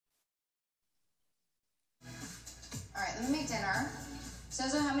All right, let me make dinner.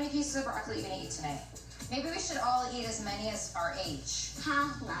 So how many pieces of broccoli are you gonna eat tonight? Maybe we should all eat as many as our age.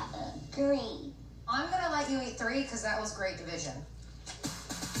 Half, Mother. 3. I'm gonna let you eat 3 because that was great division.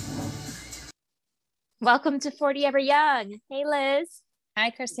 Welcome to 40 Ever Young. Hey, Liz.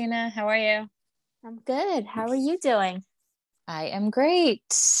 Hi, Christina. How are you? I'm good. How are you doing? I am great.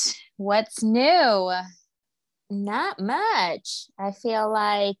 What's new? Not much. I feel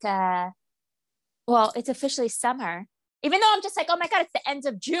like, it's officially summer. Even though I'm just like, oh my God, it's the end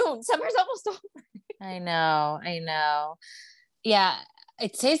of June. Summer's almost over. I know. Yeah,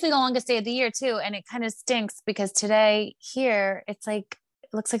 it's today's the longest day of the year too. And it kind of stinks because today here, it's like, it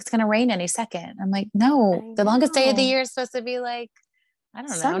looks like it's going to rain any second. I'm like, no, the longest day of the year is supposed to be like, I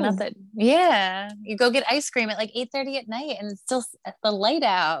don't know. Not that. Yeah. You go get ice cream at like 8:30 at night and it's still the light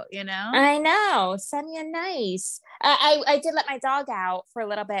out, you know? I know. Sunny and nice. I did let my dog out for a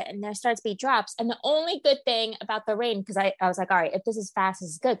little bit and there starts to be drops. And the only good thing about the rain, because I was like, all right, if this is fast, this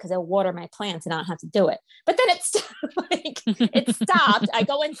is good because it'll water my plants and I don't have to do it. But then it stopped. I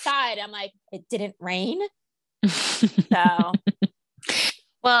go inside. I'm like, it didn't rain. So.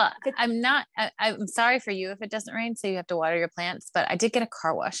 Well, I'm sorry for you if it doesn't rain, so you have to water your plants, but I did get a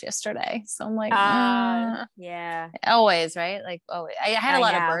car wash yesterday. So I'm like, yeah, always, right? Like, always. I had a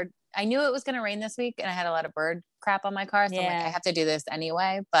lot of bird. I knew it was going to rain this week and I had a lot of bird crap on my car. So I'm like, I have to do this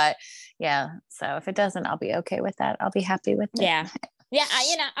anyway, but yeah. So if it doesn't, I'll be okay with that. I'll be happy with it. Yeah. Yeah.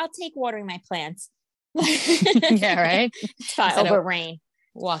 I'll take watering my plants. Yeah. Right. It's fine over rain.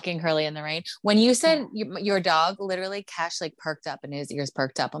 Walking Hurley in the rain. When you said your dog, literally Cash like perked up and his ears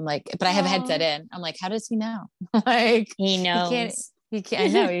perked up. I'm like, but I have a headset in. I'm like, how does he know? Like he knows. He can't. I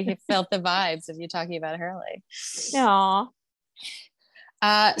know he felt the vibes of you talking about Hurley. Aw.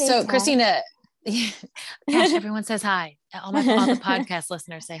 So Christina, Cash, everyone says hi. All the podcast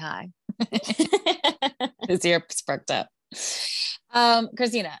listeners say hi. His ears perked up.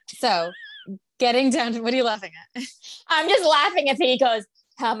 Christina, so getting down to, what are you laughing at? I'm just laughing if he goes,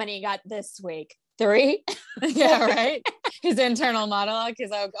 how many you got this week? 3? Yeah, right. His internal monologue is,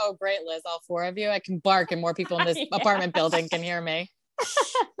 oh, great, Liz, all 4 of you. I can bark and more people in this apartment building can hear me.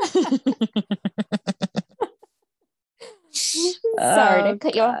 Sorry to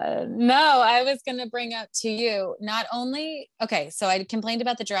cut you off. No, I was going to bring up to you, not only, so I complained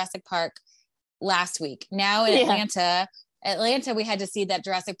about the Jurassic Park last week. Now in Atlanta, we had to see that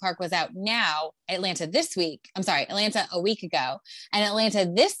Jurassic Park was out now. Atlanta a week ago. And Atlanta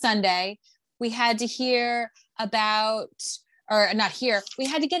this Sunday, we had to hear about, or not hear, we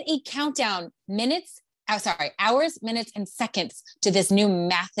had to get a countdown hours, minutes, and seconds to this new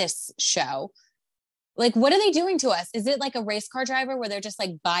Mathis show. Like, what are they doing to us? Is it like a race car driver where they're just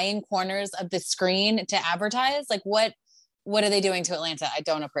like buying corners of the screen to advertise? Like, what are they doing to Atlanta? I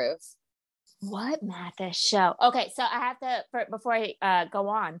don't approve. What Mathis show? Okay, so I have to, before I go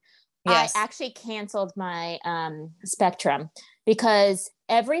on, yes. I actually canceled my Spectrum because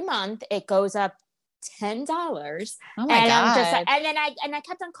every month it goes up $10. Oh my God. I'm just like, and I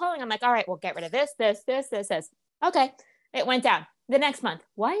kept on calling. I'm like, all right, we'll get rid of this. Okay, it went down. The next month,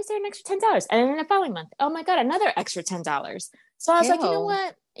 why is there an extra $10? And then the following month, oh my God, another extra $10. So I was like, you know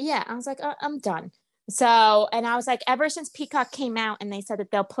what? Yeah, I was like, I'm done. So, and I was like, ever since Peacock came out and they said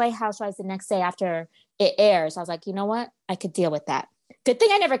that they'll play Housewives the next day after it airs, I was like, you know what? I could deal with that. Good thing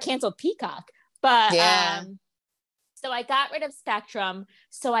I never canceled Peacock. But so I got rid of Spectrum.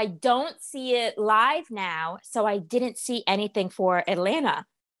 So I don't see it live now. So I didn't see anything for Atlanta.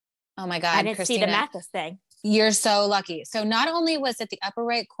 Oh my God, I didn't Christina, see the Mathis thing. You're so lucky. So not only was it the upper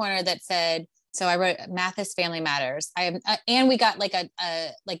right corner that said, so I wrote Mathis Family Matters. And we got like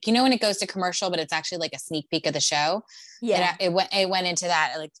like, you know, when it goes to commercial, but it's actually like a sneak peek of the show. Yeah. It went into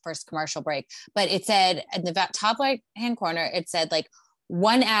that like first commercial break, but it said at the top right hand corner, it said like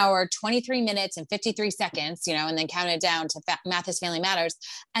 1 hour, 23 minutes and 53 seconds, you know, and then counted down to Mathis Family Matters.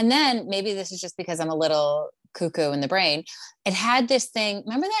 And then maybe this is just because I'm a little cuckoo in the brain. It had this thing.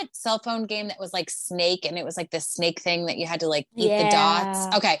 Remember that cell phone game that was like Snake, and it was like this snake thing that you had to like eat the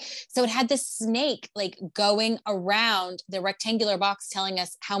dots. Okay. So it had this snake like going around the rectangular box telling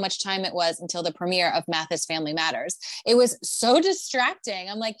us how much time it was until the premiere of Mathis Family Matters. It was so distracting.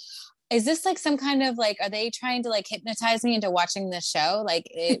 I'm like, is this like some kind of like, are they trying to like hypnotize me into watching this show? Like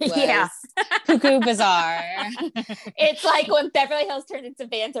it was cuckoo bizarre. It's like when Beverly Hills turned into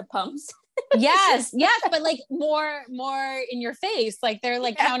Vanderpumps. Yes, but like more in your face, like they're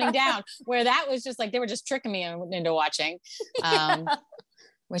like counting down, where that was just like they were just tricking me into watching.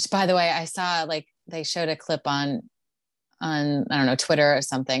 Which, by the way, I saw like they showed a clip on I don't know, Twitter or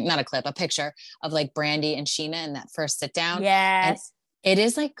something, not a clip, a picture of like Brandy and Sheena in that first sit down. Yes. It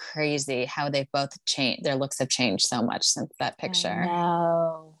is like crazy how they've both changed. Their looks have changed so much since that picture.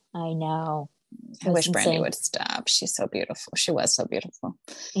 I know. I wish Brandy would stop. She's so beautiful. She was so beautiful.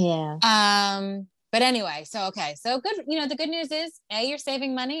 Yeah. But anyway, so good. You know, the good news is A, you're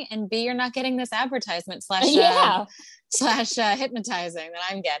saving money, and B, you're not getting this advertisement slash hypnotizing that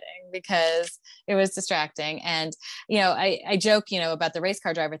I'm getting, because it was distracting. And, you know, I joke, you know, about the race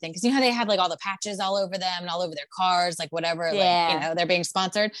car driver thing, because you know how they have like all the patches all over them and all over their cars, like whatever, like, you know, they're being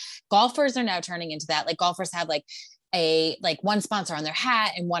sponsored. Golfers are now turning into that. Like golfers have like one sponsor on their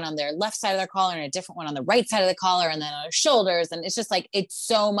hat and one on their left side of their collar and a different one on the right side of the collar and then on their shoulders. And it's just like, it's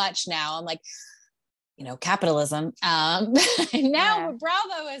so much now. I'm like, you know, capitalism. Now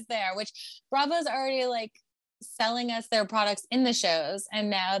Bravo is there, which Bravo's already like selling us their products in the shows,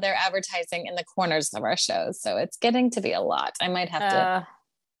 and now they're advertising in the corners of our shows. So it's getting to be a lot. I might have to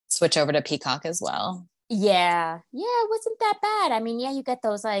switch over to Peacock as well. Yeah, it wasn't that bad. I mean, yeah, you get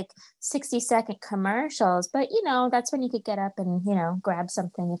those like 60-second commercials, but you know, that's when you could get up and, you know, grab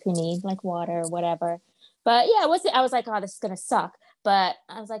something if you need, like water or whatever. But yeah, I was like, oh, this is gonna suck. But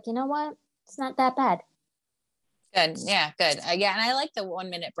I was like, you know what? It's not that bad. Good. Yeah, good. Yeah, and I like the 1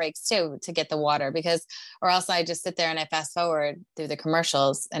 minute breaks too to get the water, because, or else I just sit there and I fast forward through the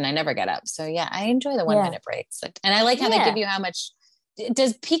commercials and I never get up. So yeah, I enjoy the 1 minute breaks, and I like how they give you how much.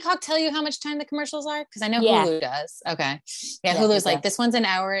 Does Peacock tell you how much time the commercials are? Because I know Hulu does. Okay. Yeah, Hulu's like, this one's an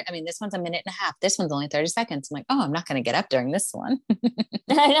hour. I mean, this one's a minute and a half. This one's only 30 seconds. I'm like, oh, I'm not going to get up during this one.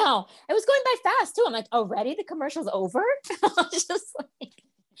 I know. It was going by fast too. I'm like, already the commercial's over? I was just like,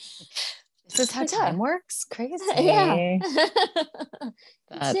 this is how time works? Crazy. Yeah.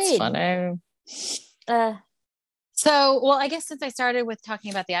 That's funny. So, well, I guess since I started with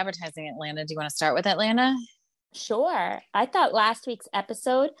talking about the advertising in Atlanta, do you want to start with Atlanta? Sure. I thought last week's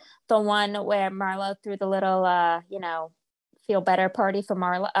episode, the one where Marlo threw the little, you know, feel better party for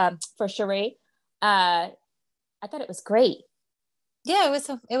for Sheree, I thought it was great. Yeah,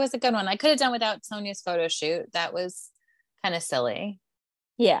 it was a good one. I could have done without Sonia's photo shoot. That was kind of silly.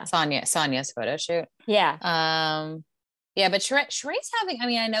 Yeah. Sonia's photo shoot. Yeah. Yeah, but Sheree's having, I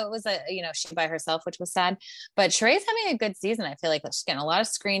mean, I know it was she by herself, which was sad, but Sheree's having a good season. I feel like she's getting a lot of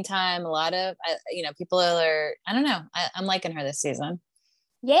screen time, a lot of, people are, I don't know. I'm liking her this season.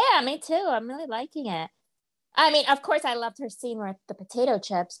 Yeah, me too. I'm really liking it. I mean, of course, I loved her scene with the potato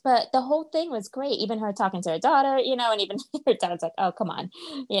chips, but the whole thing was great. Even her talking to her daughter, you know, and even her daughter's like, oh, come on,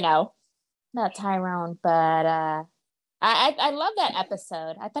 you know, not Tyrone. But I love that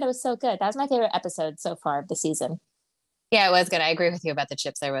episode. I thought it was so good. That was my favorite episode so far of the season. Yeah, it was good. I agree with you about the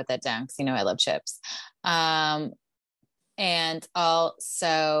chips. I wrote that down because, you know, I love chips. And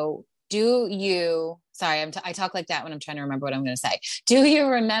also, I talk like that when I'm trying to remember what I'm going to say. Do you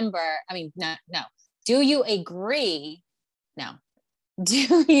remember? I mean, no. Do you agree? No.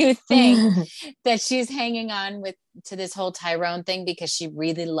 Do you think that she's hanging on to this whole Tyrone thing because she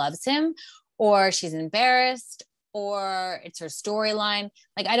really loves him, or she's embarrassed, or it's her storyline?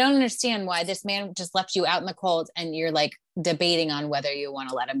 Like, I don't understand why this man just left you out in the cold and you're like debating on whether you want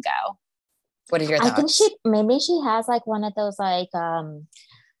to let him go. What are your thoughts? I think maybe she has like one of those like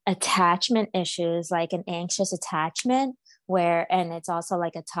attachment issues, like an anxious attachment and it's also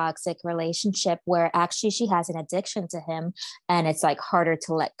like a toxic relationship where actually she has an addiction to him and it's like harder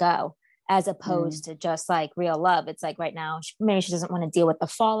to let go as opposed to just like real love. It's like right now, maybe she doesn't want to deal with the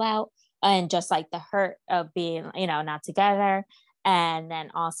fallout and just like the hurt of being, you know, not together. And then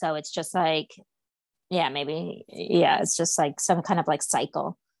also it's just like, it's just like some kind of like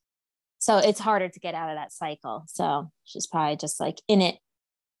cycle. So it's harder to get out of that cycle. So she's probably just like in it.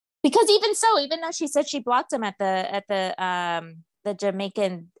 Because even though she said she blocked him at the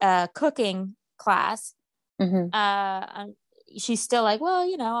Jamaican cooking class, she's still like, well,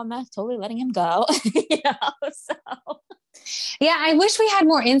 you know, I'm not totally letting him go. You know, so yeah, I wish we had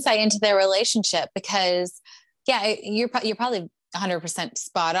more insight into their relationship because, yeah, you're probably 100%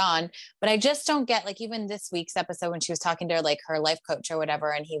 spot on, but I just don't get, like, even this week's episode when she was talking to her, like her life coach or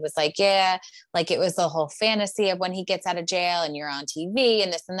whatever, and he was like, yeah, like it was the whole fantasy of when he gets out of jail and you're on TV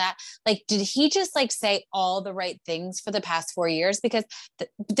and this and that. Like, did he just like say all the right things for the past 4 years? Because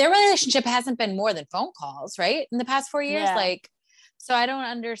their relationship hasn't been more than phone calls, right? In the past 4 years. Yeah. Like, so I don't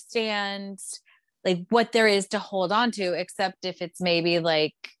understand like what there is to hold on to, except if it's maybe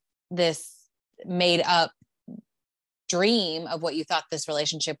like this made up dream of what you thought this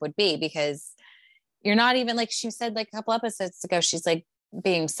relationship would be, because you're not even, like she said like a couple episodes ago, she's like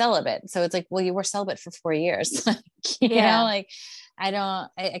being celibate. So it's like, well, you were celibate for 4 years. you know, like I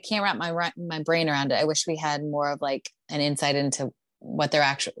can't wrap my brain around it. I wish we had more of like an insight into what their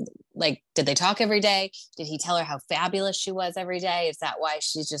actual like, did they talk every day? Did he tell her how fabulous she was every day? Is that why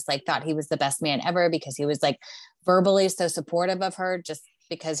she's just like thought he was the best man ever because he was like verbally so supportive of her just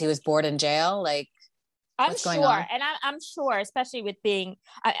because he was bored in jail? Like, I'm what's sure, going on? and I'm sure, especially with being,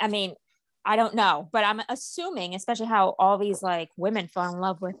 I mean, I don't know, but I'm assuming, especially how all these like women fall in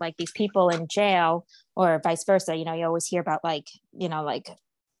love with like these people in jail or vice versa. You know, you always hear about like, you know, like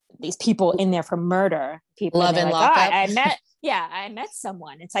these people in there for murder. People, Love and and they're like, lockup. oh, I met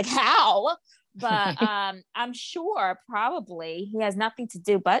someone. It's like, how? But I'm sure probably he has nothing to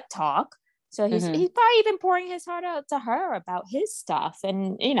do but talk. So he's probably even pouring his heart out to her about his stuff.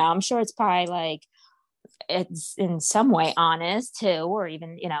 And, you know, I'm sure it's probably like, it's in some way honest too, or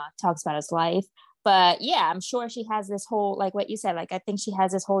even, you know, talks about his life. But yeah, I'm sure she has this whole, like what you said, like I think she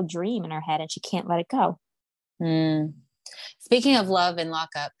has this whole dream in her head and she can't let it go. Speaking of love and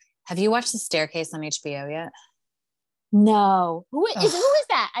lockup, have you watched The Staircase on HBO yet? No. Who is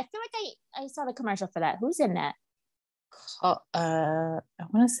that? I feel like I saw the commercial for that. Who's in that? I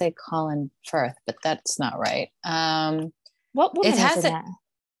want to say Colin Firth, but that's not right. What woman is in that?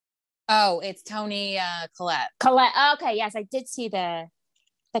 Oh, it's Tony Collette. Colette. Oh, okay, yes, I did see the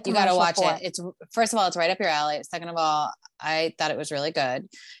commercial. You got to watch it. It's first of all, it's right up your alley. Second of all, I thought it was really good.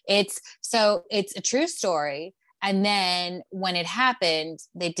 It's a true story. And then when it happened,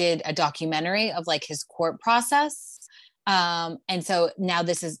 they did a documentary of like his court process. And so now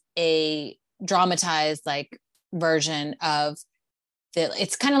this is a dramatized like version of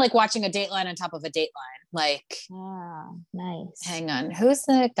it's kind of like watching a Dateline on top of a Dateline. Like, oh, nice. Hang on, who's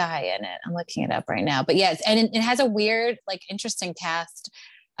the guy in it? I'm looking it up right now. But yes, and it has a weird, like, interesting cast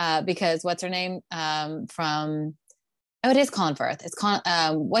because what's her name from? Oh, it is Colin Firth. It's Colin.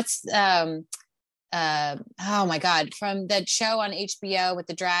 Oh my God, from the show on HBO with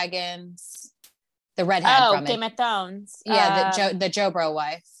the dragons, the redhead from Game of Thrones. Yeah, the Joe Bro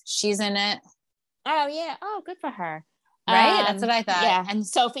wife. She's in it. Oh yeah. Oh, good for her. Right? That's what I thought. Yeah. And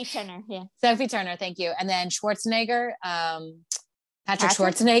Sophie Turner. Yeah. Sophie Turner. Thank you. And then Schwarzenegger, Patrick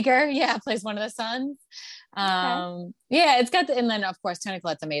Schwarzenegger. Yeah. Plays one of the sons. Okay. Yeah, it's got and then of course, Toni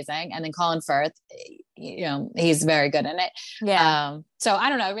Collette's amazing. And then Colin Firth, you know, he's very good in it. Yeah. So I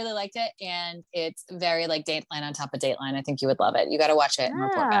don't know. I really liked it. And it's very like Dateline on top of Dateline. I think you would love it. You got to watch it and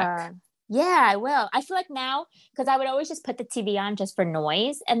report back. Yeah, I will. I feel like now, because I would always just put the TV on just for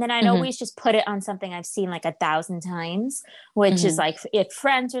noise. And then I'd always just put it on something I've seen like 1,000 times, which is like if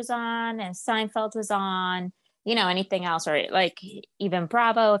Friends was on and Seinfeld was on, you know, anything else, or like even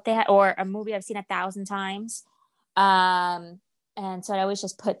Bravo, if they had, or a movie I've seen 1,000 times. And so I always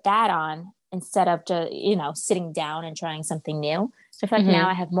just put that on instead of just, you know, sitting down and trying something new. So I feel like now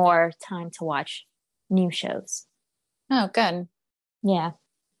I have more time to watch new shows. Oh, good. Yeah.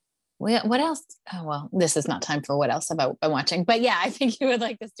 What else? Oh, well, this is not time for what else I'm watching, but yeah, I think you would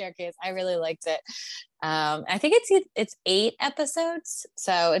like The Staircase. I really liked it. I think it's 8 episodes,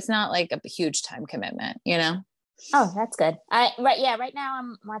 so it's not like a huge time commitment, you know? Oh, that's good. Right now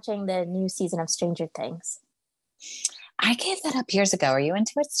I'm watching the new season of Stranger Things. I gave that up years ago. Are you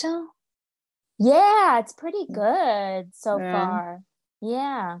into it still? Yeah, it's pretty good so far.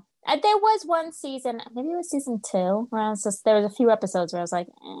 Yeah. There was one season, maybe it was season 2, where there was a few episodes where I was like,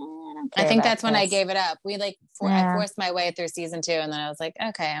 I don't care. I think that's when I gave it up. I forced my way through season 2, and then I was like,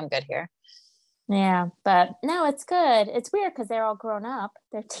 okay, I'm good here. Yeah, but no, it's good. It's weird because they're all grown up.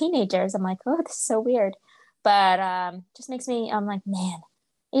 They're teenagers. I'm like, oh, this is so weird. But just makes me, I'm like, man,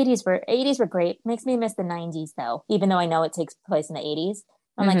 80s were great. Makes me miss the 90s though, even though I know it takes place in the 80s.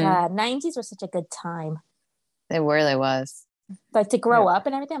 I'm like, 90s were such a good time. They really was. Like to grow up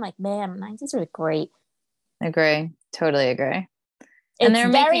and everything. I'm like, man, 90s were great. Agree. Totally agree.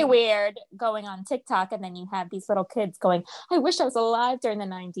 It's very weird going on TikTok and then you have these little kids going, I wish I was alive during the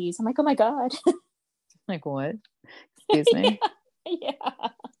 90s. I'm like, oh my God. Like what? Excuse me. Yeah.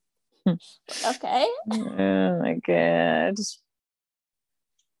 Okay. Oh my God.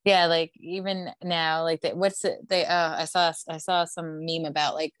 Yeah, like even now, like I saw some meme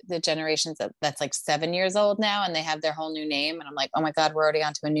about like the generations that's like 7 years old now and they have their whole new name. And I'm like, oh my God, we're already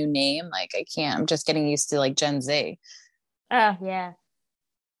onto a new name. Like I can't, I'm just getting used to like Gen Z. Oh yeah.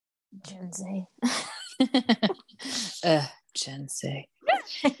 Gen Z. Gen Z.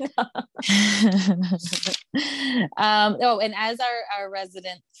 And as our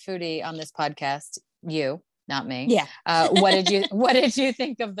resident foodie on this podcast, you, not me. Yeah. What did you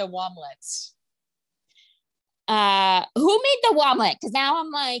think of the Womlets? Who made the Womlet? Because now I'm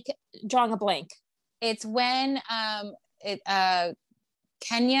like drawing a blank. It's when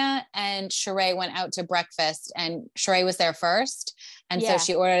Kenya and Sheree went out to breakfast and Sheree was there first. And so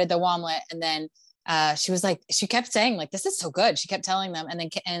she ordered the Womlet and then she was like, she kept saying like, this is so good. She kept telling them. And then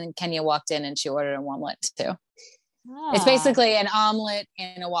and Kenya walked in and she ordered an omelet too. It's basically an omelet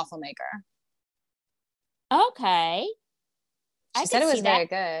in a waffle maker. Okay. She said it was very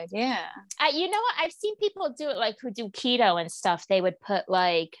good. Yeah. You know what? I've seen people do it, like who do keto and stuff. They would put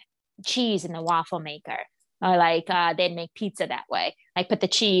like cheese in the waffle maker, or like they'd make pizza that way. Like put the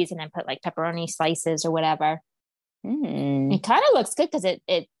cheese and then put like pepperoni slices or whatever. It kind of looks good because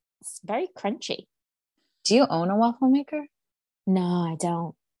it's very crunchy. Do you own a waffle maker? No, I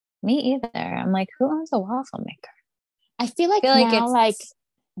don't. Me either. I'm like, who owns a waffle maker? I feel like now, like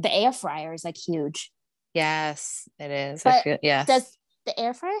the air fryer is like huge. Yes, it is. But yeah. Does the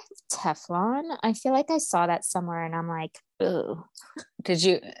air fryer have Teflon? I feel like I saw that somewhere, and I'm like, ooh. Did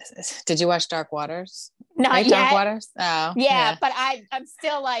you watch Dark Waters? Not yet. Dark Waters. Oh, yeah. But I'm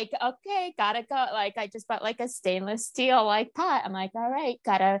still like, okay, gotta go. Like I just bought like a stainless steel like pot. I'm like, all right,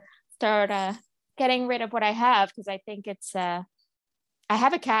 gotta start getting rid of what I have, because I think it's I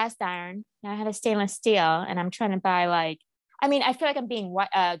have a cast iron. I have a stainless steel, and I'm trying to buy like. I mean, I feel like I'm being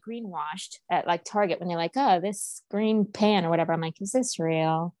greenwashed at like Target when they're like, "Oh, this green pan or whatever." I'm like, "Is this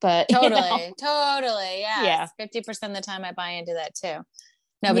real?" But totally, yeah. 50% of the time, I buy into that too.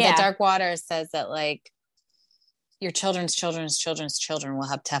 No, but the Dark Water says that like your children's children will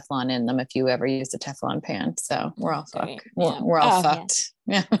have Teflon in them if you ever use a Teflon pan. So we're all fucked. We're all fucked.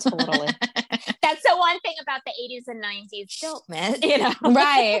 Yeah, totally. That's the one thing about the 80s and 90s. Don't miss, you know.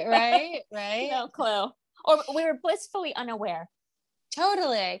 Right. No clue. Or we were blissfully unaware.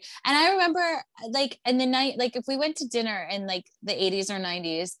 Totally. And I remember like in the night, like if we went to dinner in like the 80s or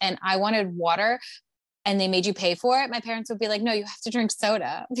 90s and I wanted water and they made you pay for it, my parents would be like, no, you have to drink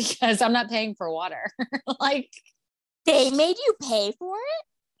soda because I'm not paying for water. Like they made you pay for it?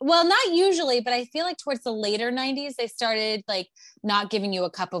 Well, not usually, but I feel like towards the later 90s, they started like not giving you a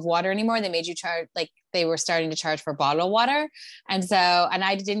cup of water anymore. They made you charge, like they were starting to charge for bottled water. And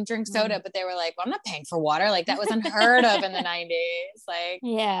I didn't drink soda, but they were like, well, I'm not paying for water. Like that was unheard of in the 90s. Like,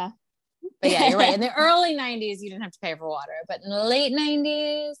 yeah. But yeah, you're right. In the early 90s, you didn't have to pay for water, but in the late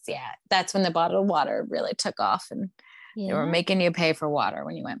 90s, yeah, that's when the bottled water really took off and they were making you pay for water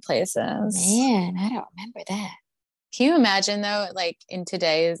when you went places. Man, I don't remember that. Can you imagine though, like in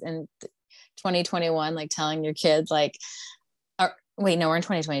 2021, like telling your kids like, wait, no, we're in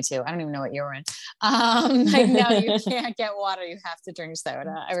 2022. I don't even know what year we're in. Like, no, you can't get water. You have to drink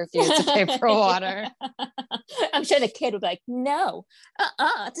soda. I refuse to pay for water. I'm sure the kid would be like, no,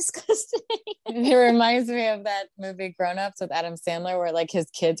 disgusting. It reminds me of that movie Grown Ups with Adam Sandler, where like his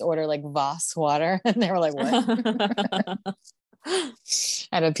kids order like Voss water. And they were like, what?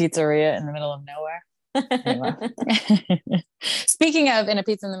 At a pizzeria in the middle of nowhere. Anyway. Speaking of in a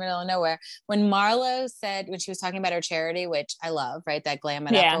pizza in the middle of nowhere, when Marlo said, when she was talking about her charity, which I love, right? That Glam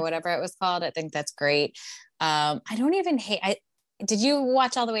It Up or whatever it was called. I think that's great. I don't even hate, did you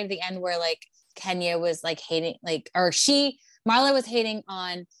watch all the way to the end where like Kenya was like hating, like, or Marlo was hating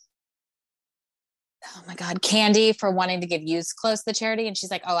on, oh my God, Candy for wanting to give used clothes to the charity. And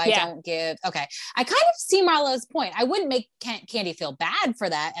she's like, oh, I don't give. Okay. I kind of see Marlo's point. I wouldn't make Candy feel bad for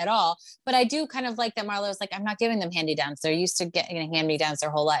that at all. But I do kind of like that Marlo's like, I'm not giving them hand-me-downs. They're used to getting hand-me-downs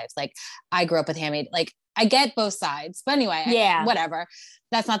their whole lives. Like I grew up with like I get both sides. But anyway, whatever.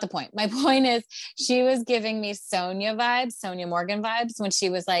 That's not the point. My point is she was giving me Sonia Morgan vibes when she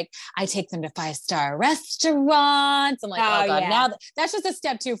was like, I take them to 5-star restaurants. I'm like, oh God, now that's just a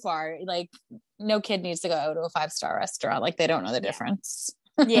step too far. Like no kid needs to go to a 5-star restaurant. Like they don't know the difference.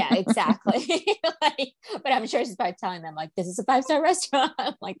 Yeah, exactly. But I'm sure she's probably telling them like, this is a 5-star restaurant.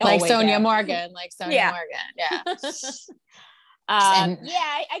 like Sonia Morgan, Morgan. Yeah. I guess I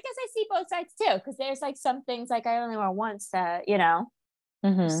see both sides too. Cause there's like some things like I only want once that, you know,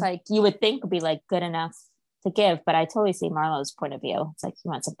 it's like you would think would be like good enough to give, but I totally see Marlo's point of view. It's like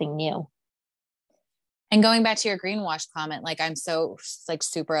you want something new. And going back to your greenwash comment, like I'm so like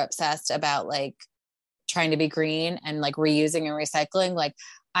super obsessed about like trying to be green and like reusing and recycling. Like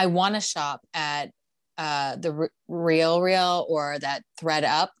I want to shop at the Real or that Thread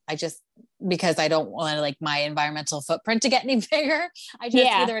Up. Because I don't want like my environmental footprint to get any bigger. I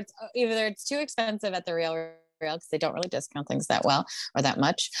just either it's too expensive at the Real because they don't really discount things that well or that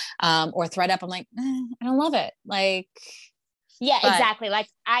much. Or Thread Up, I'm like, I don't love it. Like, exactly. Like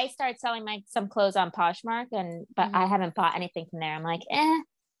I started selling some clothes on Poshmark, but I haven't bought anything from there. I'm like,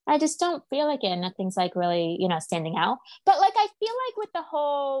 I just don't feel like it. Nothing's like really, you know, standing out. But like I feel like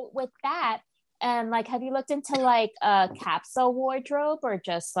with that, and like, have you looked into like a capsule wardrobe or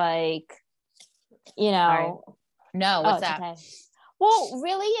just like, you know? No, what's that? Okay. Well,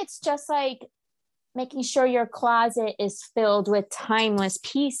 really, it's just like making sure your closet is filled with timeless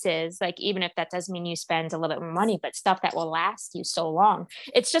pieces, like even if that does mean you spend a little bit more money, but stuff that will last you so long.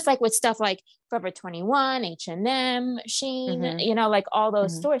 It's just like with stuff like Forever 21, H&M, Shein, you know, like all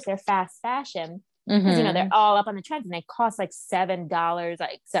those stores, they're fast fashion because, you know, they're all up on the trends and they cost like $7,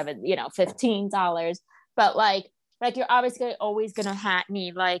 like $15. But like you're obviously always going to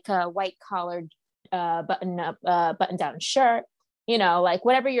need like a white collared button down shirt, you know, like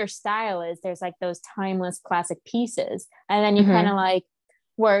whatever your style is, there's like those timeless classic pieces. And then you kind of like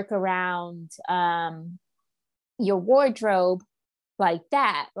work around your wardrobe like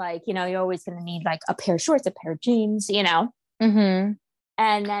that. Like, you know, you're always going to need like a pair of shorts, a pair of jeans, you know. And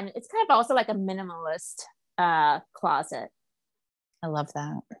then it's kind of also like a minimalist closet. I love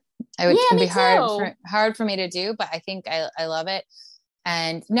that. It'd be hard for me to do, but I think I love it.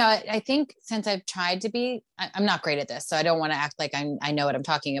 And no, I think since I've tried to be, I'm not great at this, so I don't want to act like I know what I'm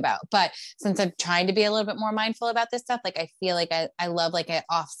talking about. But since I've tried to be a little bit more mindful about this stuff, like I feel like I love like a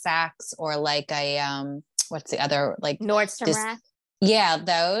off Saks or like a what's the other, like Nordstrom Rack. Yeah,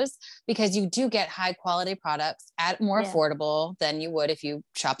 those, because you do get high quality products at more affordable than you would if you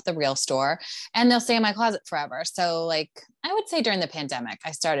shop at the real store, and they'll stay in my closet forever. So like I would say during the pandemic, I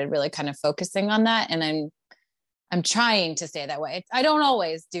started really kind of focusing on that, and I'm trying to stay that way. I don't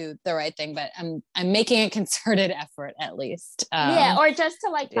always do the right thing, but I'm making a concerted effort at least. Or just to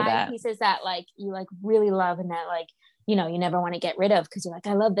like buy pieces that like you like really love and that like, you know, you never want to get rid of because you're like,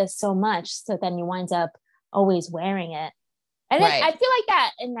 I love this so much. So then you wind up always wearing it. And then I feel like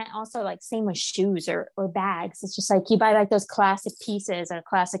that, and that also like same with shoes or bags. It's just like you buy like those classic pieces or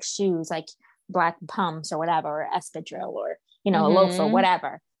classic shoes, like black pumps or whatever, or espadrille or, you know, a loaf or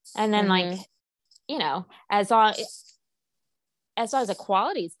whatever. And then like, you know, as long as the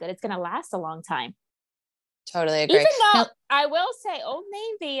quality is good, it's going to last a long time. Totally agree. Even though I will say Old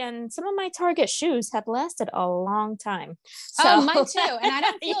Navy and some of my Target shoes have lasted a long time. So. Oh, mine too. And I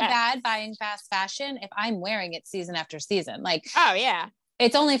don't feel bad buying fast fashion if I'm wearing it season after season. Like, oh yeah,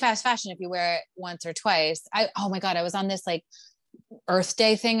 it's only fast fashion if you wear it once or twice. Oh my God, I was on this like Earth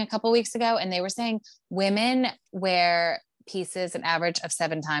Day thing a couple weeks ago, and they were saying women wear pieces an average of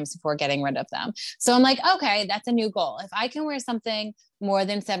 7 times before getting rid of them. So I'm like, okay, that's a new goal. If I can wear something more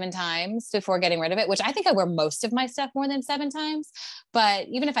than 7 times before getting rid of it, which I think I wear most of my stuff more than 7 times, but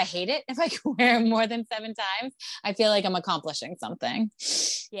even if I hate it, if I can wear more than 7 times, I feel like I'm accomplishing something.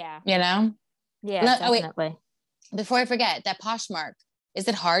 Yeah. You know? Yeah, definitely. Wait, before I forget, that Poshmark, is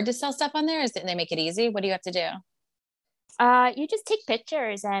it hard to sell stuff on there? They make it easy? What do you have to do? You just take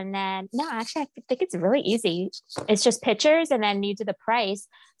pictures and then actually I think it's really easy. It's just pictures and then you do the price.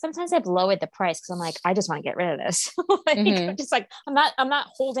 Sometimes I've lowered the price because I'm like, I just want to get rid of this. I'm just like, I'm not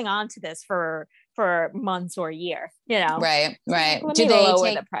holding on to this for months or a year, you know? Right. Do they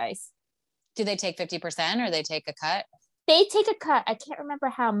lower the price? Do they take 50% or they take a cut? They take a cut. I can't remember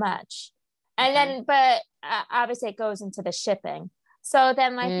how much. And then, but obviously it goes into the shipping. So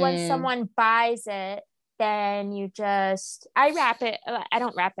then like when someone buys it, then I wrap it. I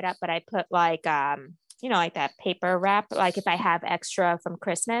don't wrap it up, but I put like, you know, like that paper wrap, like if I have extra from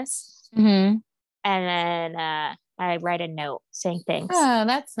Christmas. And then I write a note saying thanks. Oh,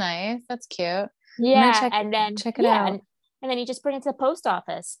 that's nice. That's cute. Yeah. And then check it out. And then you just bring it to the post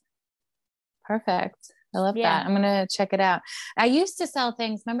office. Perfect. I love that. I'm going to check it out. I used to sell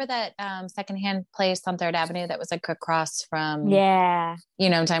things. Remember that secondhand place on 3rd Avenue that was like across from, you know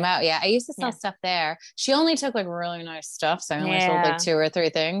what I'm talking about? Yeah. I used to sell stuff there. She only took like really nice stuff. So I only sold like 2 or 3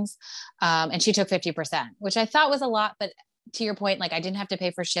 things. And she took 50%, which I thought was a lot, but to your point, like I didn't have to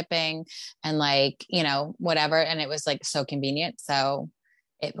pay for shipping and like, you know, whatever. And it was like so convenient. So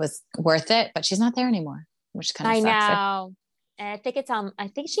it was worth it, but she's not there anymore, which kind of sucks. I know. And I think it's on, I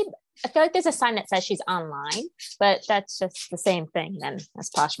feel like there's a sign that says she's online, but that's just the same thing then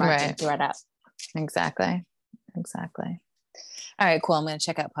as Poshmark and ThredUp. Exactly. All right, cool. I'm going to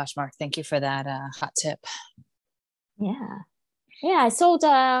check out Poshmark. Thank you for that hot tip. Yeah. I sold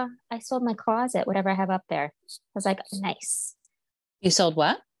my closet, whatever I have up there. I was like, nice. You sold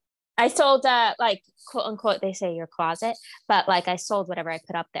what? I sold like quote unquote, they say your closet, but like I sold whatever I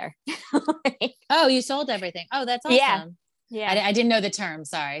put up there. Oh, you sold everything. Oh, that's awesome. Yeah. I didn't know the term.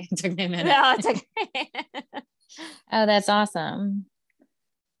 Sorry. It took me a minute. No, it's okay. Oh, that's awesome.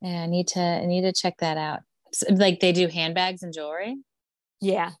 Yeah, I need to check that out. So, like they do handbags and jewelry?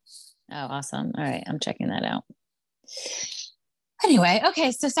 Yeah. Oh, awesome. All right. I'm checking that out. Anyway,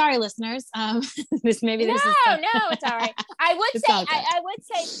 okay. So sorry, listeners. No, it's all right. I would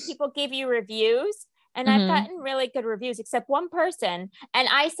say people give you reviews. And I've gotten really good reviews, except one person. And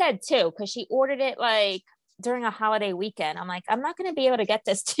I said 2, because she ordered it like during a holiday weekend. I'm like, I'm not going to be able to get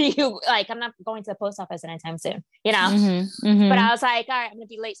this to you. Like, I'm not going to the post office anytime soon, you know? But I was like, all right, I'm going to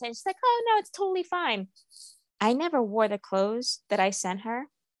be late. And she's like, oh no, it's totally fine. I never wore the clothes that I sent her.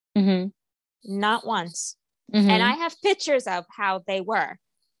 Not once. And I have pictures of how they were.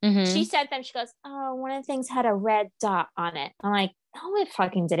 She sent them. She goes, oh, one of the things had a red dot on it. I'm like, no, it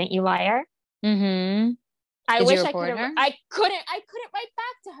fucking didn't, you liar. I wish I could have. I couldn't write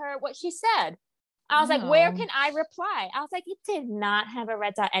back to her what she said. I was like, where can I reply? I was like, it did not have a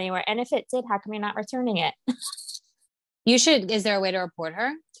red dot anywhere. And if it did, how come you're not returning it? You should. Is there a way to report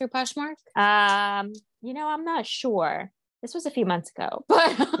her through Poshmark? I'm not sure. This was a few months ago,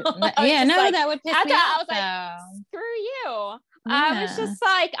 but that would piss me off. I was like, screw you. I was just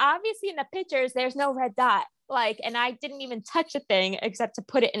like, obviously in the pictures, there's no red dot. Like, and I didn't even touch a thing except to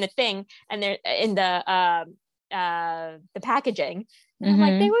put it in the thing and there in the packaging. And I'm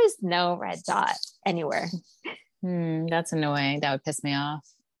like, there was no red dot anywhere. That's annoying. That would piss me off.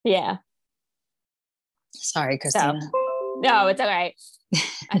 Yeah. Sorry, Christina. No, it's all right.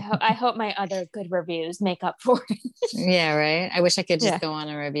 I hope my other good reviews make up for it. Yeah, right. I wish I could just go on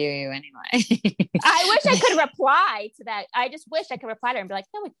and review you anyway. I wish I could reply to that. I just wish I could reply to her and be like,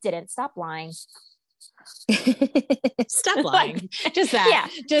 no, it didn't. Stop lying. Stop lying. Just that. Yeah.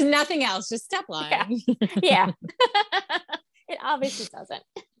 Just nothing else. Just stop lying. Yeah. It obviously doesn't.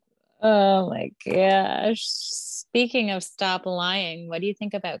 Oh my gosh. Speaking of stop lying, what do you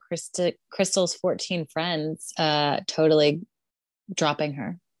think about Crystal's 14 friends totally dropping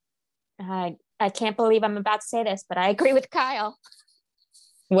her? I can't believe I'm about to say this, but I agree with Kyle.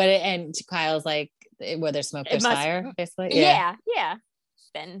 And Kyle's like, where there's smoke, there's fire, basically. Yeah.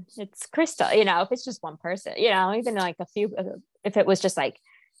 Then it's Crystal. If it's just one person, even like a few, if it was just like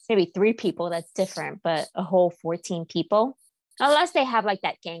maybe 3 people, that's different. But a whole 14 people, unless they have like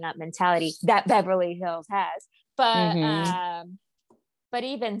that gang up mentality that Beverly Hills has. But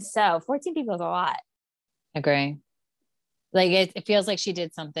even so, 14 people is a lot. Agree. Like it feels like she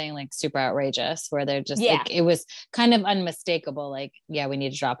did something like super outrageous where they're just like, it was kind of unmistakable. Like, yeah, we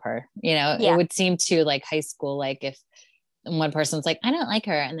need to drop her. It would seem to like high school, like if one person's like, I don't like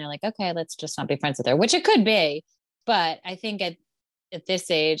her. And they're like, okay, let's just not be friends with her, which it could be. But I think at this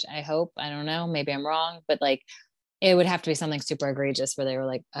age, I don't know, maybe I'm wrong, but like it would have to be something super egregious where they were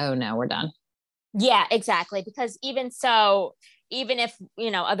like, oh no, we're done. Yeah, exactly. Because even if,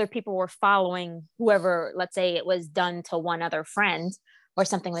 other people were following whoever, let's say it was done to one other friend or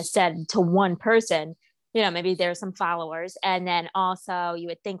something was said to one person, maybe there's some followers. And then also you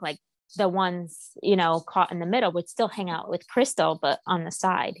would think like the ones, caught in the middle would still hang out with Crystal, but on the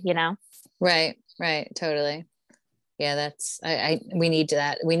side, Right. Totally. Yeah, we need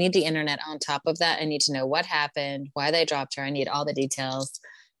that. We need the internet on top of that. I need to know what happened, why they dropped her. I need all the details.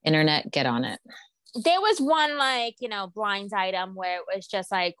 Internet, get on it. There was one blinds item where it was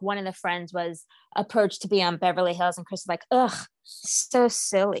just like one of the friends was approached to be on Beverly Hills and Crystal's like, ugh, so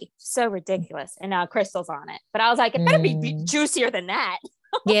silly, so ridiculous. And now Crystal's on it. But I was like, it better be juicier than that.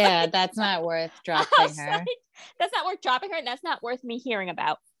 Yeah, that's not worth dropping her. Like, that's not worth dropping her. And that's not worth me hearing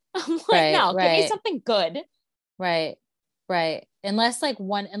about. I'm like, no, give me something good. Right. Unless I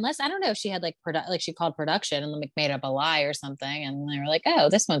don't know if she had like she called production and like made up a lie or something. And they were like, oh,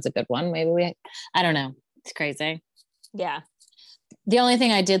 this one's a good one. Maybe I don't know. It's crazy. Yeah. The only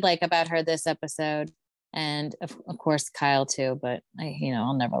thing I did like about her this episode, and of course Kyle too, but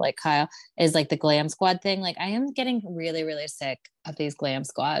I'll never like Kyle, is like the glam squad thing. Like I am getting really, really sick of these glam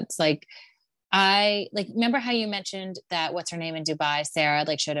squads. Like I remember how you mentioned that what's her name in Dubai, Sarah,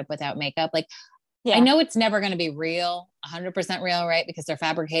 like showed up without makeup. Like, yeah. I know it's never going to be real, 100% real, right? Because they're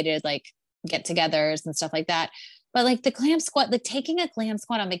fabricated, like get-togethers and stuff like that. But like the glam squad, like taking a glam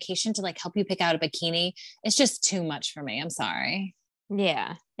squad on vacation to like help you pick out a bikini, it's just too much for me. I'm sorry.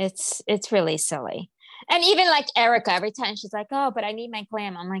 Yeah, it's really silly. And even like Erica, every time she's like, oh, but I need my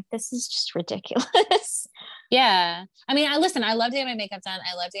glam. I'm like, this is just ridiculous. Yeah. I mean, I love to get my makeup done.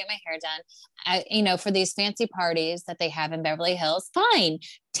 I love to get my hair done. For these fancy parties that they have in Beverly Hills, fine.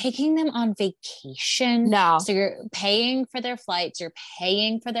 Taking them on vacation. No. So you're paying for their flights. You're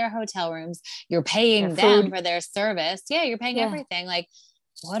paying for their hotel rooms. You're paying them for their service. Yeah. You're paying everything. Like,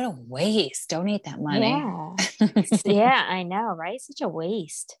 what a waste. Don't eat that money. Yeah. Yeah, I know, right? Such a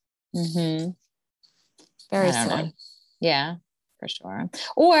waste. Mm-hmm. Very silly. Yeah, for sure.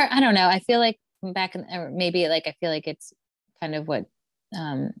 Or I don't know. I feel like maybe like I feel like it's kind of what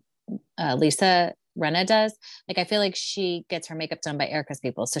Lisa Renna does. Like I feel like she gets her makeup done by Erica's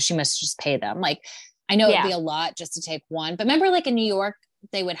people, so she must just pay them. Like I know it'd be a lot just to take one, but remember like in New York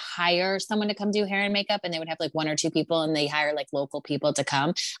they would hire someone to come do hair and makeup, and they would have like 1 or 2 people, and they hire like local people to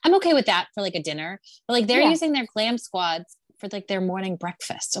come. I'm okay with that for like a dinner, but like they're using their glam squads for like their morning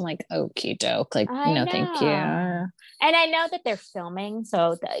breakfast. I'm like, okie doke, like no, thank you. And I know that they're filming,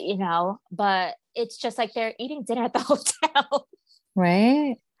 so you know, but it's just like they're eating dinner at the hotel,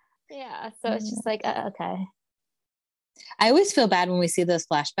 right? Yeah, so it's just like okay. I always feel bad when we see those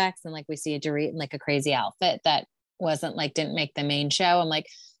flashbacks and like we see a Dorit in like a crazy outfit that wasn't like didn't make the main show. I'm like,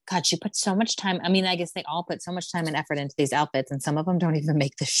 God, she put so much time. I mean, I guess they all put so much time and effort into these outfits, and some of them don't even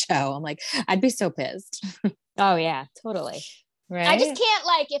make the show. I'm like, I'd be so pissed. Oh yeah, totally. Right. I just can't,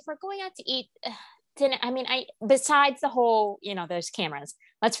 like, if we're going out to eat dinner, I mean, besides the whole, you know, there's cameras,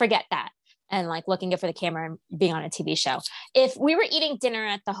 let's forget that. And like looking good for the camera and being on a TV show. If we were eating dinner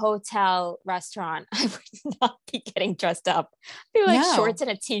at the hotel restaurant, I would not be getting dressed up. I'd be like shorts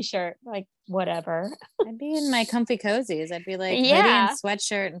and a t-shirt, like whatever. I'd be in my comfy cozies. I'd be like hoodie and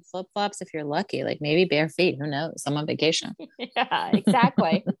sweatshirt and flip flops if you're lucky. Like maybe bare feet. Who knows? I'm on vacation. Yeah,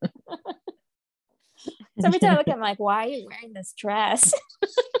 exactly. So every time I look at him, like, why are you wearing this dress?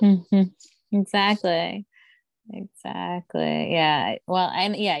 Exactly. Yeah. Well,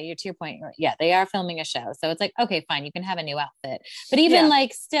 and yeah, you're to your point. Yeah, they are filming a show. So it's like, okay, fine. You can have a new outfit. But even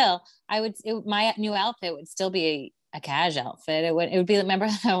like still, my new outfit would still be a cash outfit. It would be, remember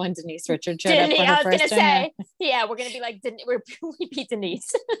that one Denise Richards showed up for her I was first going to say, yeah, we're going to be like, we'd be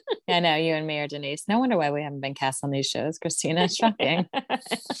Denise. I know, you and me are Denise. No wonder why we haven't been cast on these shows, Christina. It's shocking.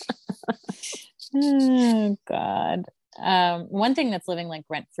 Oh, God. One thing that's living like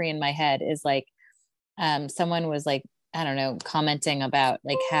rent free in my head is like, someone was like, I don't know, commenting about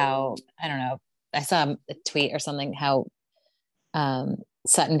like how, I don't know, I saw a tweet or something, how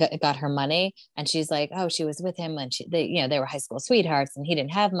Sutton got her money, and she's like, oh, she was with him and they were high school sweethearts and he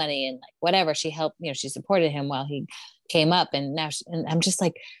didn't have money, and like whatever, she helped, she supported him while he came up, and now and I'm just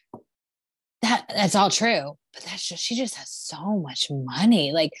like, that's all true, but she just has so much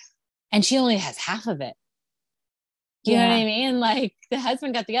money, like, and she only has half of it. You know what I mean? Like the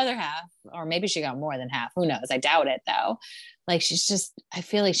husband got the other half, or maybe she got more than half. Who knows? I doubt it though. Like I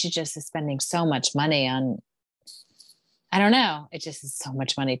feel like she just is spending so much money on, I don't know. It just is so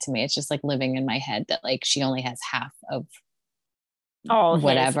much money to me. It's just like living in my head that like she only has half of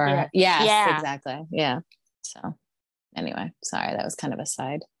whatever. Yes, exactly. Yeah. So anyway, sorry. That was kind of a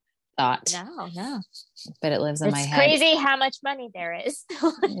side thought. No. But it lives in my head. It's crazy how much money there is.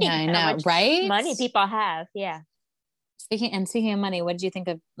 Yeah, I know, right? Money people have. Yeah. Speaking of money, what did you think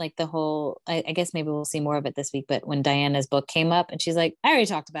of like the whole, I guess maybe we'll see more of it this week, but when Diana's book came up and she's like, I already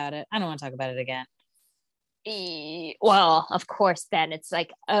talked about it. I don't want to talk about it again. Well, of course, then it's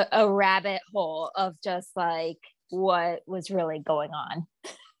like a rabbit hole of just like what was really going on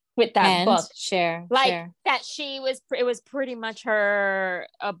with that book. Share. That it was pretty much a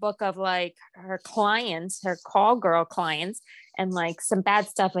book of like her clients, her call girl clients, and like some bad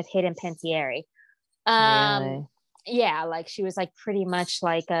stuff with Hayden Panettiere. Really? Yeah, like she was like pretty much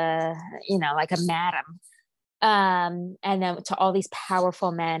like a madam. And then to all these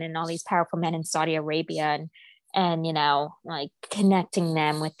powerful men in Saudi Arabia, and like connecting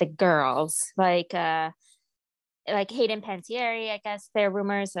them with the girls, like Hayden Panettiere, I guess there are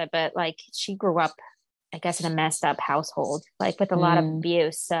rumors, but like she grew up, I guess, in a messed up household, like with a lot of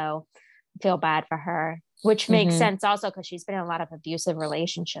abuse. So I feel bad for her, which makes sense also because she's been in a lot of abusive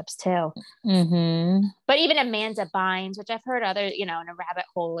relationships too. But even Amanda Bynes, which I've heard other, in a rabbit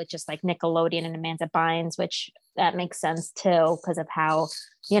hole with just like Nickelodeon and Amanda Bynes, which that makes sense too because of how,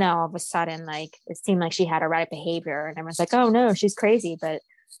 all of a sudden, like it seemed like she had erratic behavior and everyone's like, oh no, she's crazy. But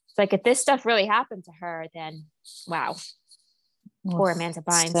it's like, if this stuff really happened to her, then wow. Poor Amanda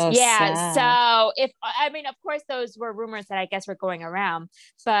Bynes. So sad. So of course those were rumors that I guess were going around,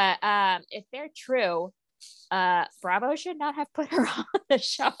 but if they're true, Bravo should not have put her on the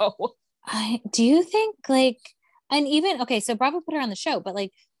show. Do you think like, and even, okay, so Bravo put her on the show, but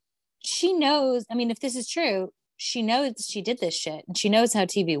like, she knows, if this is true, she knows she did this shit and she knows how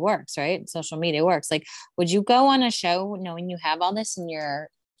TV works, right? Social media works. Like, would you go on a show knowing you have all this in your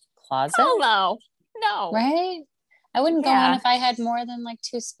closet? Oh, no. Right? I wouldn't go on if I had more than like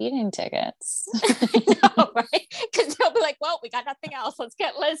 2 speeding tickets. No, right? Because they'll be like, well, we got nothing else. Let's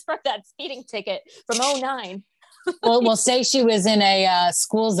get Liz for that speeding ticket from 2009. Well, we'll say she was in a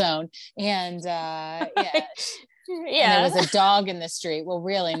school zone and and there was a dog in the street. We'll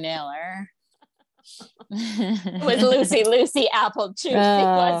really nail her. It was Lucy Apple Juice,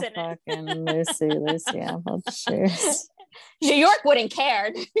 wasn't it? Fucking Lucy Apple Juice. New York wouldn't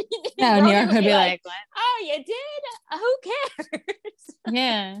care. No, New York would be like, what? Oh, you did? Who cares?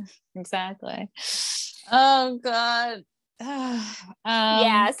 Yeah, exactly. Oh God.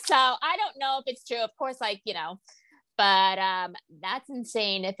 Yeah, so I don't know if it's true. Of course, like, but that's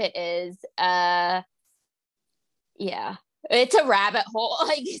insane if it is. Yeah. It's a rabbit hole.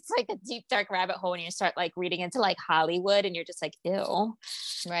 Like, it's like a deep, dark rabbit hole when you start like reading into like Hollywood and you're just like, ew.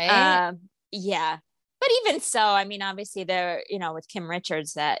 Right. Yeah. But even so, I mean, obviously there, with Kim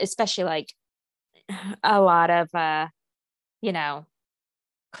Richards, that especially like a lot of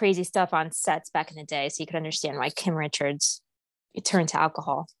crazy stuff on sets back in the day. So you could understand why Kim Richards turned to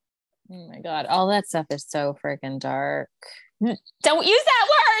alcohol. Oh my God. All that stuff is so freaking dark. Don't use that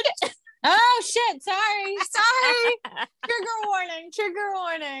word. Oh shit. Sorry. Trigger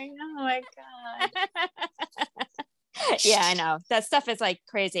warning. Oh my God. Yeah, I know. That stuff is like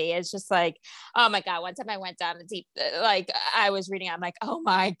crazy. It's just like, oh my God. One time I went down the deep, like I was reading, I'm like, oh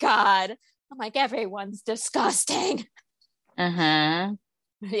my God. I'm like, everyone's disgusting. Uh-huh.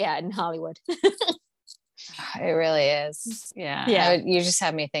 Yeah, in Hollywood. It really is. Yeah. Yeah. You just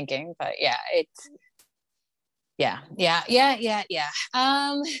have me thinking, but yeah, it's yeah. Yeah. Yeah.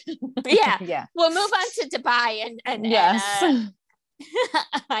 We'll move on to Dubai and yes.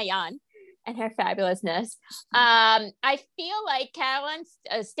 Ayan and her fabulousness. I feel like Carolyn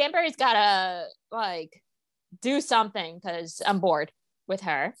Stanbury's gotta like do something because I'm bored with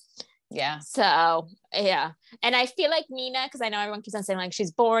her. Yeah. So yeah. And I feel like Nina, because I know everyone keeps on saying like she's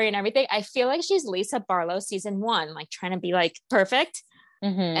boring and everything. I feel like she's Lisa Barlow season 1, like trying to be like perfect.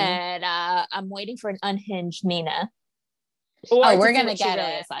 Mm-hmm. And I'm waiting for an unhinged Nina. Or we're gonna get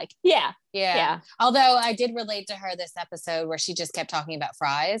really it. is like. Yeah. Although I did relate to her this episode where she just kept talking about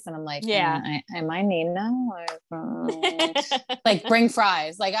fries, and I'm like, am I Nina? Like, bring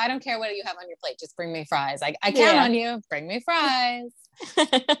fries. Like, I don't care what you have on your plate, just bring me fries. Like, I count on you. Bring me fries.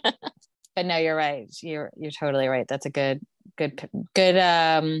 But no, you're right. You're totally right. That's a good. I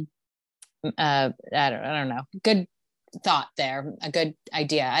don't know. Good thought there. A good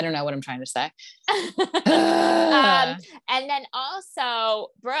idea. I don't know what I'm trying to say. And then also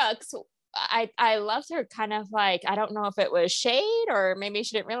Brooks, I loved her kind of like, I don't know if it was shade or maybe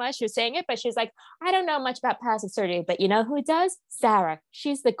she didn't realize she was saying it, but she's like, I don't know much about plastic surgery, but you know who does? Sarah.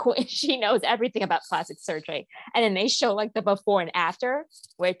 She's the queen. She knows everything about plastic surgery. And then they show like the before and after,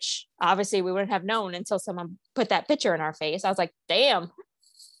 which obviously we wouldn't have known until someone put that picture in our face. I was like, damn.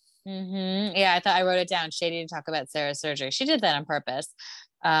 Mm-hmm. Yeah, I thought I wrote it down. Shady to talk about Sarah's surgery. She did that on purpose.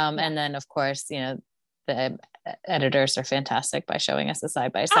 And then of course, the editors are fantastic by showing us the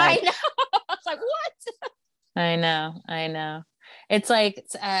side by side. I know. I was like, what? I know. It's like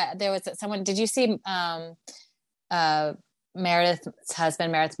there was someone. Did you see Meredith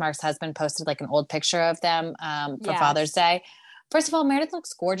Mark's husband posted like an old picture of them for Father's Day. First of all, Meredith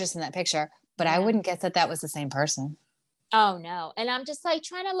looks gorgeous in that picture, but I wouldn't guess that was the same person. Oh no. And I'm just like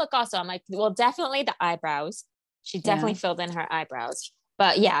trying to look also. I'm like, well, definitely the eyebrows. She definitely filled in her eyebrows.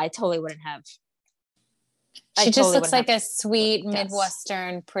 But yeah, I totally wouldn't have. She just looks like a sweet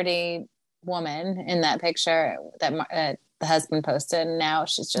Midwestern pretty woman in that picture that the husband posted. And now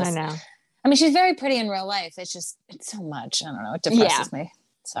she's just, I know. I mean, she's very pretty in real life. It's so much. I don't know. It depresses me.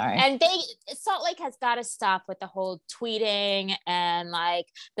 Sorry. And Salt Lake has got to stop with the whole tweeting and like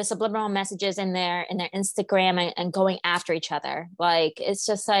the subliminal messages in their Instagram and going after each other. Like, it's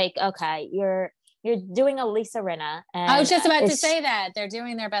just like, okay, you're doing a Lisa Rinna. And I was just about to say that they're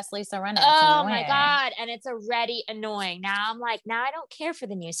doing their best Lisa Rinna. Oh my God. And it's already annoying. Now I'm like, now I don't care for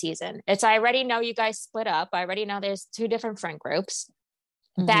the new season. I already know you guys split up. I already know there's 2 different friend groups.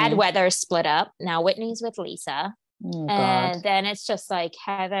 Mm-hmm. Bad Weather split up. Now Whitney's with Lisa. Oh, and then it's just like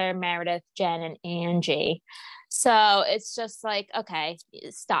Heather, Meredith, Jen, and Angie. So it's just like, okay,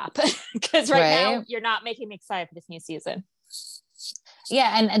 stop. Because now you're not making me excited for this new season.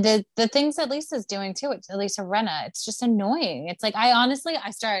 Yeah, and the things that Lisa's doing too, Lisa Rinna, it's just annoying. It's like I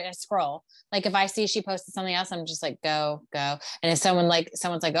scroll. Like if I see she posted something else, I'm just like, go. And if someone's like,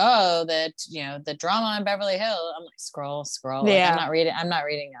 oh, the drama on Beverly Hills, I'm like, scroll. Yeah. Like, I'm not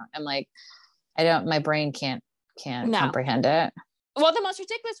reading now. I'm like, my brain can't comprehend it. Well, the most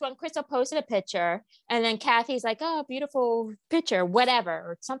ridiculous one, Crystal posted a picture and then Kathy's like, oh, beautiful picture, whatever,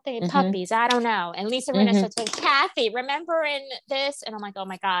 or something, puppies, I don't know. And Lisa Rinna starts saying, Kathy, remember in this? And I'm like, oh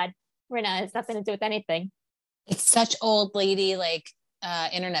my God, Rinna has nothing to do with anything. It's such old lady, like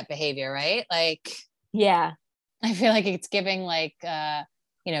internet behavior, right? Like, yeah. I feel like it's giving like, dad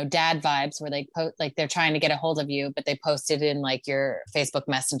vibes where they post, like they're trying to get a hold of you, but they posted in like your Facebook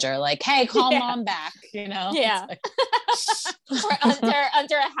Messenger, like, hey, call mom back, Yeah. Like... or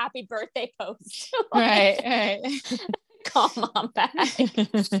under a happy birthday post. Right. Call mom back.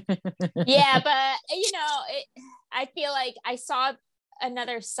 Yeah, but I feel like I saw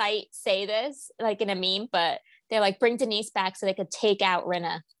another site say this like in a meme, but They're like, bring Denise back so they could take out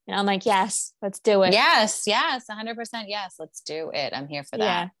Rinna. And I'm like, yes, let's do it. Yes, 100%. Yes, let's do it. I'm here for that.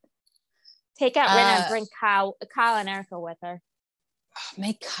 Yeah. Take out Rinna and bring Kyle and Erica with her.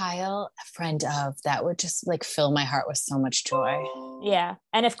 Make Kyle a friend of. That would just like fill my heart with so much joy. Yeah.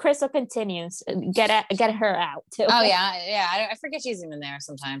 And if Crystal continues, get her out too. Oh yeah. I forget she's even there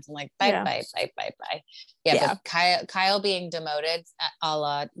sometimes. I'm like, bye. Yeah. But Kyle being demoted, a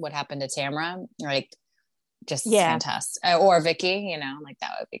la what happened to Tamra, like just fantastic. Or Vicky, like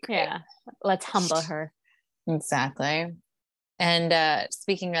that would be great. Yeah. Let's humble her. Exactly. And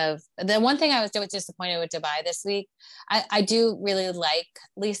speaking of, the one thing I was disappointed with Dubai this week, I do really like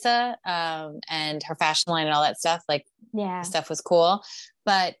Lisa and her fashion line and all that stuff. Like, the stuff was cool.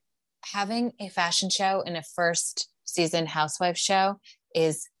 But having a fashion show in a first season housewife show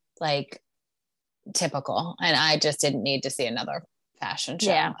is like typical. And I just didn't need to see another fashion show.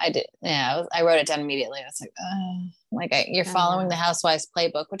 Yeah. I wrote it down immediately. I was like, you're following the housewives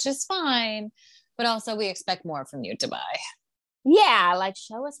playbook, which is fine. But also we expect more from you, Dubai. Yeah, like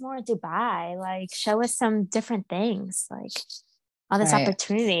show us more Dubai, like show us some different things, like all this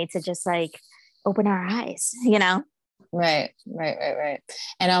opportunity to just like open our eyes, Right.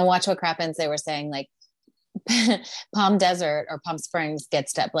 And on Watch What Crappens, they were saying like Palm Desert or Palm Springs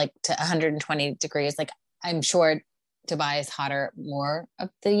gets to like to 120 degrees. Like I'm sure Dubai is hotter more of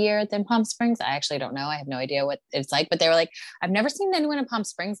the year than Palm Springs. I actually don't know. I have no idea what it's like, but they were like, I've never seen anyone in Palm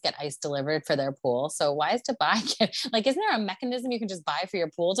Springs get ice delivered for their pool. So why is Dubai isn't there a mechanism you can just buy for your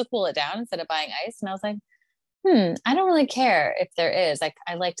pool to cool it down instead of buying ice? And I was like, I don't really care if there is. Like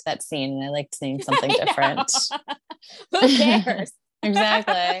I liked that scene and I liked seeing something different. Who cares?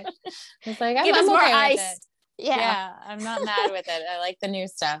 Exactly. It's like, Give us more okay ice. Yeah, I'm not mad with it. I like the new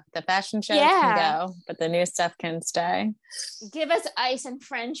stuff. The fashion shows can go, but the new stuff can stay. Give us ice and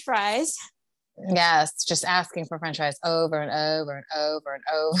French fries. Yes, just asking for French fries over and over and over and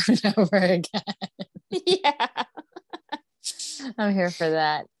over and over again. Yeah. I'm here for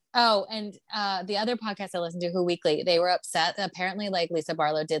that. Oh, and the other podcast I listened to, Who Weekly, they were upset. Apparently, like Lisa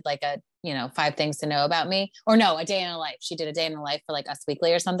Barlow did like a, 5 things to know about me. Or no, a day in a life. She did a day in a life for like Us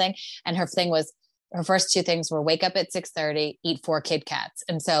Weekly or something. And her thing was, her first 2 things were wake up at 6:30, eat 4 Kit Kats.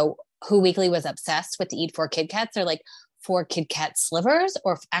 And so Who Weekly was obsessed with the eat 4 Kit Kats. They're like 4 Kit Kat slivers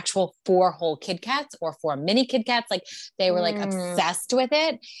or actual 4 whole Kit Kats or 4 mini Kit Kats. Like they were like obsessed with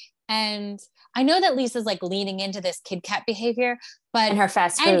it. And I know that Lisa's like leaning into this Kit Kat behavior, but and her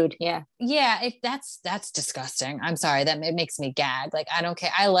fast food. Yeah. That's disgusting. I'm sorry. It makes me gag. Like, I don't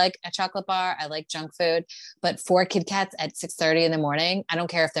care. I like a chocolate bar. I like junk food, but 4 Kit Kats at 6:30 in the morning, I don't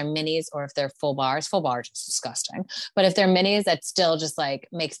care if they're minis or if they're full bars. Full bars is disgusting. But if they're minis, that still just like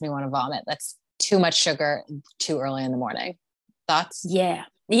makes me want to vomit. That's too much sugar too early in the morning. Thoughts? Yeah.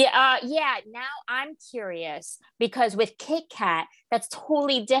 Now I'm curious because with Kit Kat, that's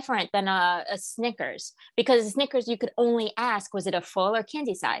totally different than a Snickers, because a Snickers you could only ask, was it a full or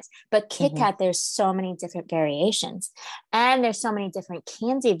candy size? But Kit Kat, there's so many different variations, and there's so many different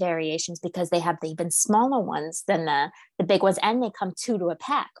candy variations because they have the even smaller ones than the big ones, and they come 2 to a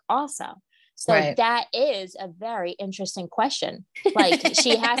pack also. So that is a very interesting question. Like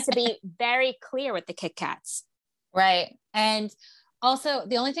she has to be very clear with the Kit Kats. Right. And also,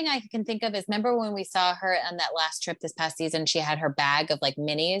 the only thing I can think of is, remember when we saw her on that last trip this past season, she had her bag of like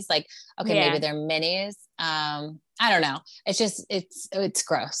minis, like, okay, maybe they're minis. I don't know. It's just, it's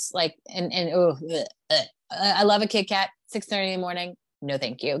gross. Like, I love a Kit Kat, 6:30 in the morning. No,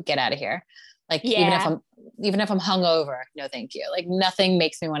 thank you. Get out of here. Like, even if I'm hungover, no, thank you. Like nothing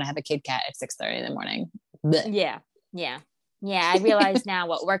makes me want to have a Kit Kat at 6:30 in the morning. Blech. Yeah. I realize now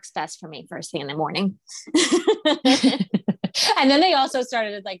what works best for me first thing in the morning. And then they also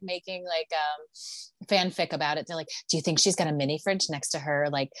started like making like fanfic about it. They're like, do you think she's got a mini fridge next to her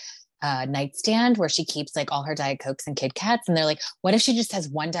like nightstand where she keeps like all her Diet Cokes and Kit Kats? And they're like, what if she just has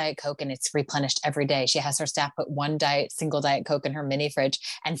 1 Diet Coke and it's replenished every day? She has her staff put 1 single Diet Coke in her mini fridge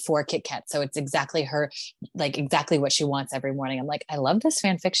and 4 Kit Kats. So it's exactly what she wants every morning. I'm like, I love this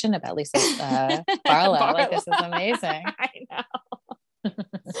fan fiction about Lisa Barlow. Like, this is amazing. I know.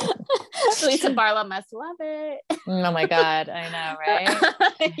 Lisa Barlow must love it. Oh my God, I know,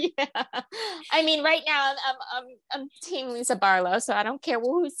 right? Yeah. I mean, right now I'm team Lisa Barlow, so I don't care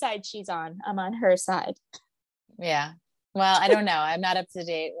whose side she's on. I'm on her side. Yeah. Well, I don't know. I'm not up to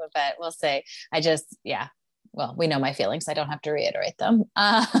date with it. We'll see. Well, we know my feelings. I don't have to reiterate them.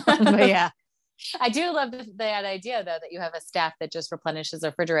 But yeah. I do love that idea, though, that you have a staff that just replenishes the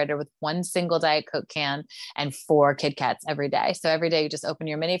refrigerator with 1 single Diet Coke can and 4 Kit Kats every day. So every day you just open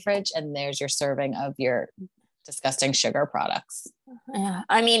your mini fridge and there's your serving of your disgusting sugar products. Yeah.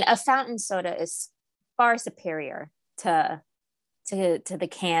 I mean, a fountain soda is far superior to the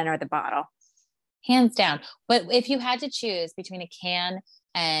can or the bottle. Hands down. But if you had to choose between a can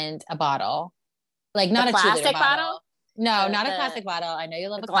and a bottle, like not The a 2 liter plastic bottle? No, The- not a the- plastic bottle. I know you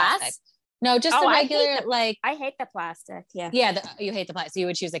love the a glass? plastic. No, just Oh, the I hate regular, like, I hate the plastic. Yeah. yeah, you hate the plastic. So you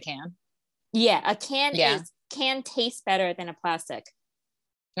would choose a can. Yeah. A can Yeah. can taste better than a plastic.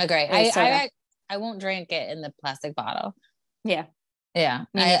 Oh, great. Or soda. I won't drink it in the plastic bottle. Yeah. Yeah.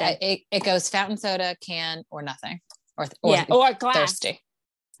 Me neither. It goes fountain soda, can, or nothing. Or glass. Thirsty.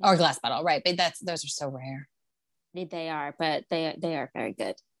 Or glass bottle. Right. But those are so rare. They are, but they are very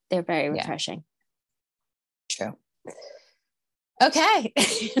good. They're very refreshing. True. Okay.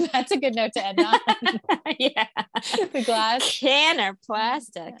 That's a good note to end on. Yeah. The glass. Can or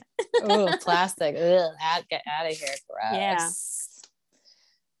plastic. Oh, plastic. Ugh, get out of here. Gross. Yeah.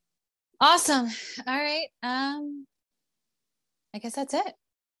 Awesome. All right. I guess that's it.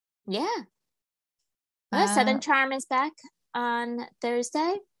 Yeah. Well, Southern Charm is back on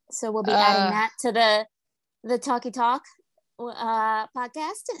Thursday. So we'll be adding that to the Talky Talk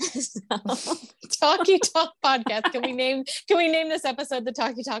podcast. Talky Talk podcast. Can we name this episode the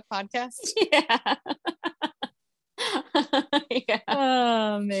Talky Talk podcast? Yeah. Yeah.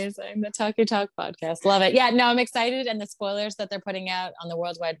 Oh, amazing. The Talky Talk podcast. Love it. Yeah, no, I'm excited. And the spoilers that they're putting out on the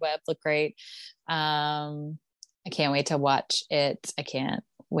World Wide Web look great. I can't wait to watch it. I can't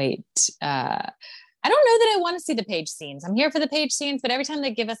wait. I don't know that I want to see the Paige scenes. I'm here for the Paige scenes, but every time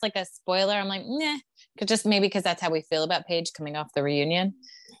they give us like a spoiler, I'm like, nah, because that's how we feel about Paige coming off the reunion.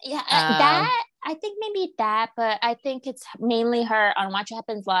 Yeah, I think maybe that, but I think it's mainly her on Watch What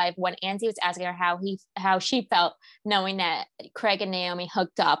Happens Live when Andy was asking her how she felt knowing that Craig and Naomi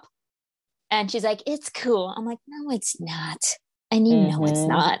hooked up, and she's like, "It's cool." I'm like, "No, it's not," and you know it's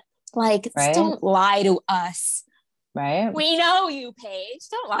not. Like, don't lie to us. Right? We know you, Paige.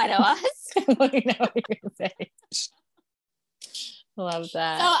 Don't lie to us. We know you, Paige. Love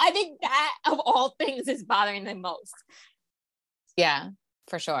that. So I think that of all things is bothering them most. Yeah,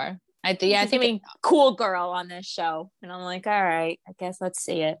 for sure. I think cool girl on this show, and I'm like, all right, I guess let's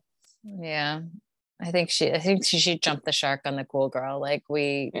see it. Yeah, I think she should jump the shark on the cool girl. Like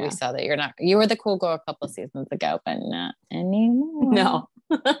we saw that you were the cool girl a couple seasons ago, but not anymore. No.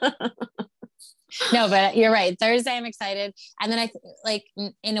 No, but you're right. Thursday, I'm excited, and then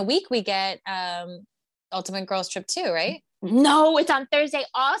in a week we get Ultimate Girls Trip 2, right? No, it's on Thursday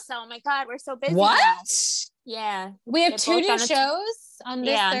also. Oh my God, we're so busy. What? Now. Yeah. We have 2 new shows on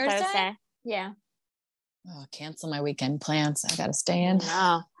this Thursday? Yeah. Oh, cancel my weekend plans. I gotta stay in.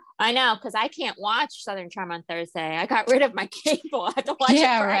 I know, because I can't watch Southern Charm on Thursday. I got rid of my cable. I have to watch it.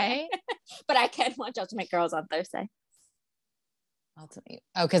 Yeah, right. But I can watch Ultimate Girls on Thursday.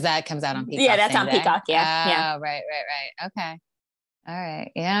 Oh, because that comes out on Peacock. Yeah, that's on Peacock. Yeah. Oh, right. Okay. All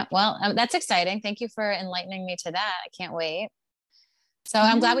right. Yeah. Well, that's exciting. Thank you for enlightening me to that. I can't wait. So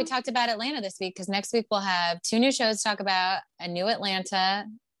I'm glad we talked about Atlanta this week, because next week we'll have 2 new shows to talk about, a new Atlanta.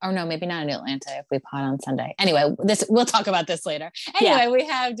 Or no, maybe not a new Atlanta if we pod on Sunday. Anyway, we'll talk about this later. Anyway, we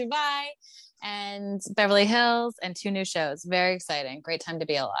have Dubai and Beverly Hills and 2 new shows. Very exciting. Great time to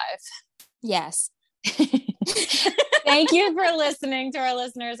be alive. Yes. Thank you for listening to our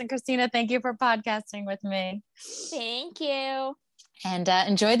listeners. And Christina, thank you for podcasting with me. Thank you. And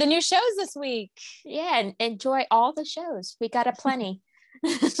enjoy the new shows this week. Yeah, and enjoy all the shows. We got a plenty.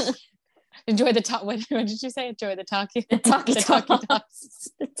 Enjoy the talk. What did you say? Enjoy the talkie. The talkie talks.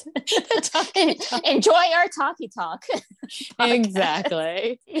 Enjoy our talkie talk.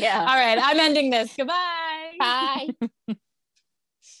 Exactly. Yeah. All right. I'm ending this. Goodbye. Bye.